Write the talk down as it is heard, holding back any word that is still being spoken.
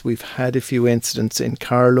We've had a few incidents in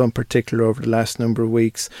Carlow in particular over the last number of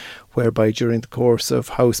weeks whereby during the course of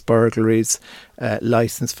house burglaries,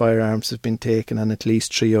 licensed firearms have been taken on at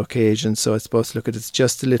least 3 occasions. So I suppose, look, it's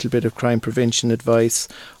just a little bit of crime prevention advice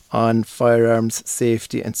on firearms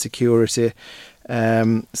safety and security.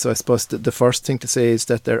 So I suppose the first thing to say is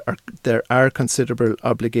that there are considerable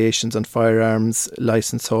obligations on firearms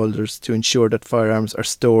licence holders to ensure that firearms are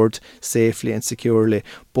stored safely and securely,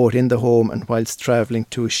 both in the home and whilst travelling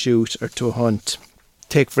to a shoot or to a hunt.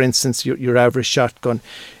 Take, for instance, your average shotgun.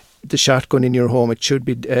 The shotgun in your home, it should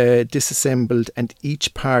be disassembled, and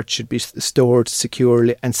each part should be stored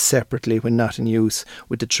securely and separately when not in use,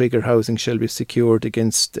 with the trigger housing shall be secured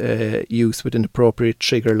against use with an appropriate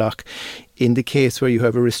trigger lock. In the case where you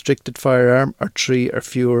have a restricted firearm or 3 or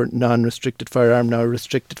fewer non-restricted firearm, now a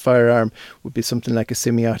restricted firearm would be something like a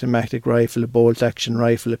semi-automatic rifle, a bolt-action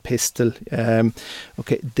rifle, a pistol.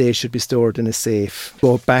 They should be stored in a safe.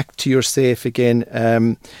 Go back to your safe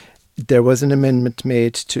again. There was an amendment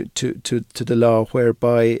made to the law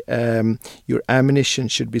whereby your ammunition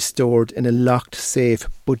should be stored in a locked safe,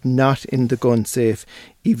 but not in the gun safe.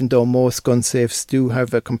 Even though most gun safes do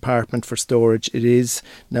have a compartment for storage, it is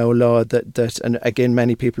now law that and again,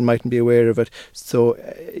 many people mightn't be aware of it. So,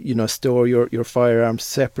 store your firearms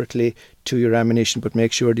separately to your ammunition, but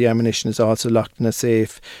make sure the ammunition is also locked in a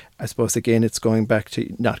safe. I suppose, again, it's going back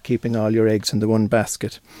to not keeping all your eggs in the one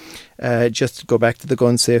basket. Just to go back to the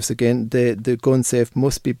gun safes again, the gun safe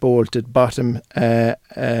must be bolted to the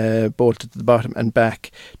bottom and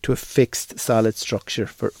back to a fixed solid structure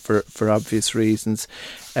for obvious reasons.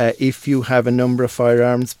 If you have a number of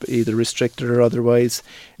firearms, either restricted or otherwise,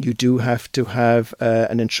 you do have to have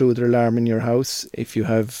an intruder alarm in your house. If you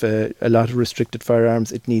have a lot of restricted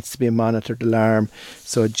firearms, it needs to be a monitored alarm.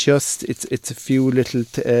 So just it's a few little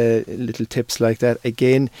tips like that.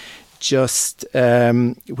 Again, just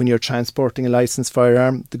when you're transporting a licensed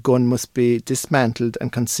firearm, the gun must be dismantled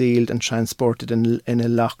and concealed and transported in a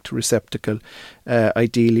locked receptacle,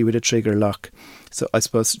 ideally with a trigger lock. So I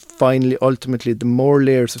suppose finally, ultimately, the more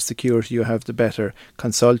layers of security you have, the better.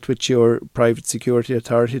 Consult with your private security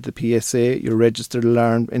authority, the PSA, your registered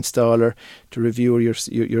alarm installer, to review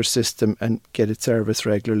your system and get it serviced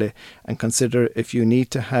regularly. And consider if you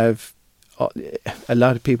need to have, a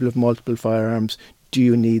lot of people have multiple firearms. Do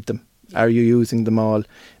you need them? Are you using them all?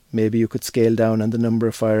 Maybe you could scale down on the number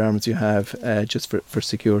of firearms you have just for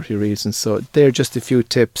security reasons. So they're just a few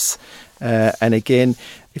tips. And again,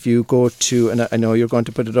 if you go to, and I know you're going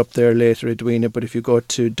to put it up there later, Edwina, but if you go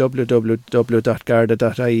to www.garda.ie,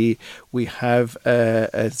 we have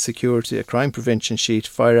a crime prevention sheet,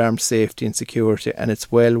 firearms safety and security, and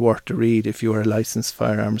it's well worth to read if you are a licensed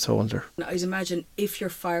firearms holder. I'd imagine if your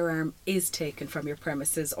firearm is taken from your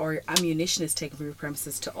premises or your ammunition is taken from your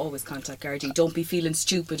premises, to always contact Gardaí. Don't be feeling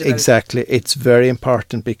stupid about it. Exactly. It's very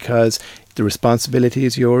important because the responsibility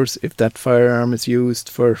is yours. If that firearm is used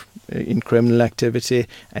in criminal activity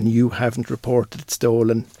and you haven't reported it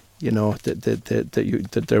stolen,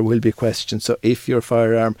 that there will be questions. So if your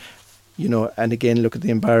firearm, and again, look at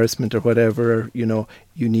the embarrassment or whatever, you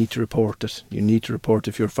need to report it. You need to report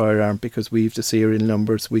if your firearm, because we've the serial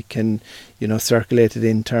numbers. We can, circulate it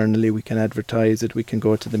internally. We can advertise it. We can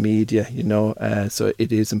go to the media, so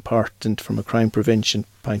it is important from a crime prevention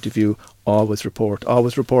point of view. Always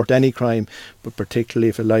report any crime, but particularly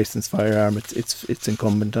if a licensed firearm, it's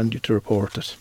incumbent on you to report it.